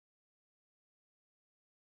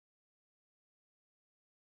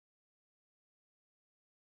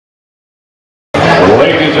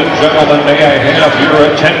Ladies and gentlemen, may I have your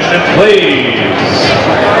attention, please?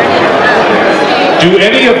 Do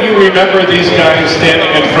any of you remember these guys standing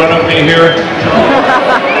in front of me here?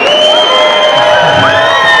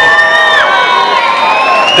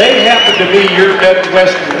 They happen to be your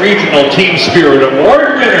Midwest Regional Team Spirit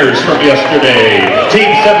Award winners from yesterday.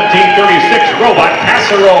 Team 1736, Robot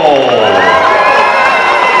Casserole.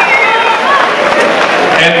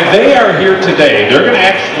 And they are here today. They're going to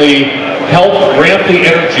actually help ramp the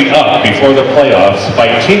energy up before the playoffs by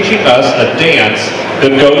teaching us a dance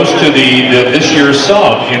that goes to this year's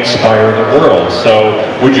song, Inspire the World. So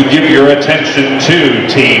would you give your attention to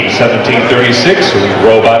Team 1736,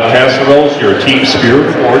 Robot Casseroles, your Team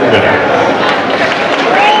Spirit Award winner.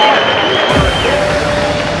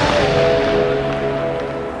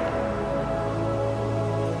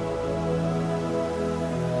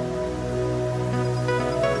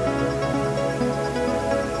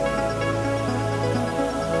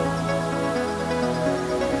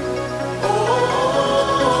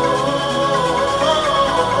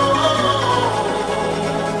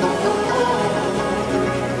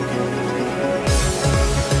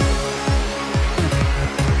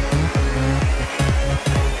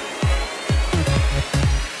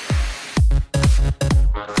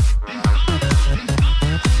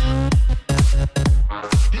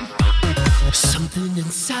 Something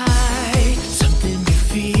inside, something you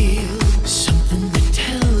feel, something that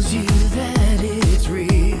tells you that it's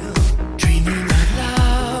real. Dreaming out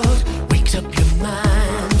loud, wakes up your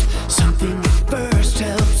mind, something at first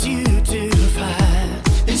helps you to find.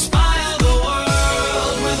 Inspire the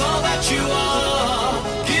world with all that you are.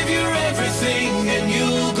 Give your everything and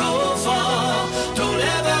you'll go far. Don't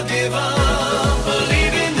ever give up,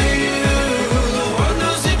 believe in you. The world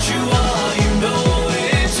knows that you are, you know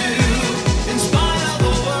it too. Inspire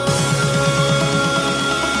the world.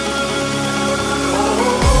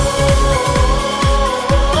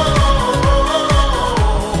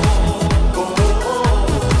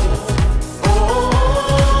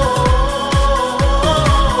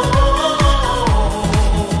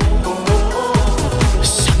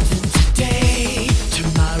 Something today,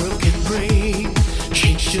 tomorrow can bring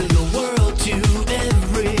change to the world, to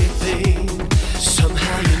everything.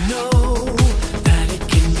 Somehow you know that it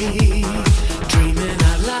can be. Dreaming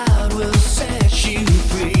out loud will set you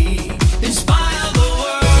free. Inspire the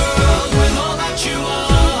world with all that you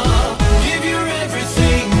are. Give your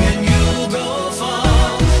everything and you'll go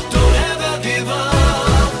far. Don't ever give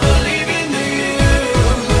up, believe in you.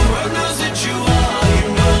 The world knows that you are, you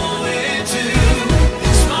know it too.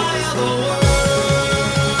 Inspire the world.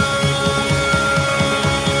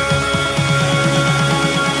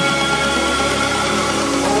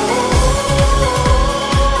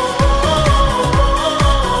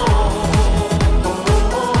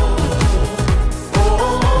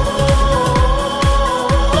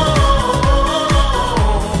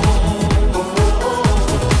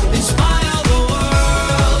 Inspire the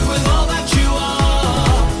world with all that you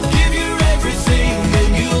are. Give your everything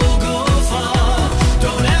and you'll go far.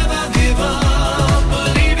 Don't ever give up,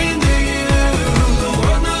 believe in you. The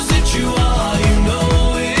world knows that you are, you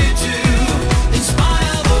know it too.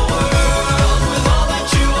 Inspire the world with all that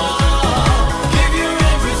you are. Give your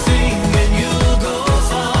everything and you'll go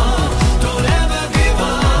far. Don't ever give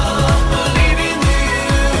up, believe in you.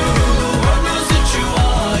 The world knows that you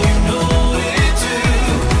are, you know it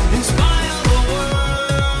too. Inspire the world.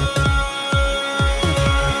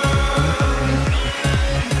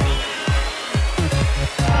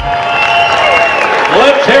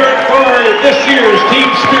 Let's hear it for this year's Team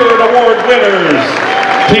Spirit Award winners.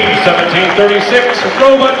 Team 1736,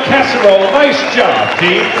 Robot Casserole. Nice job,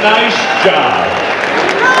 team. Nice job.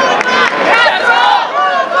 Casserole!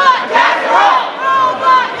 Robot! Casserole!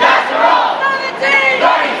 Robot! Casserole! 17!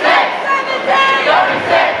 36! 17!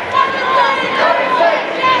 36! 17!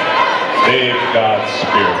 36! They've got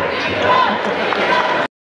spirit.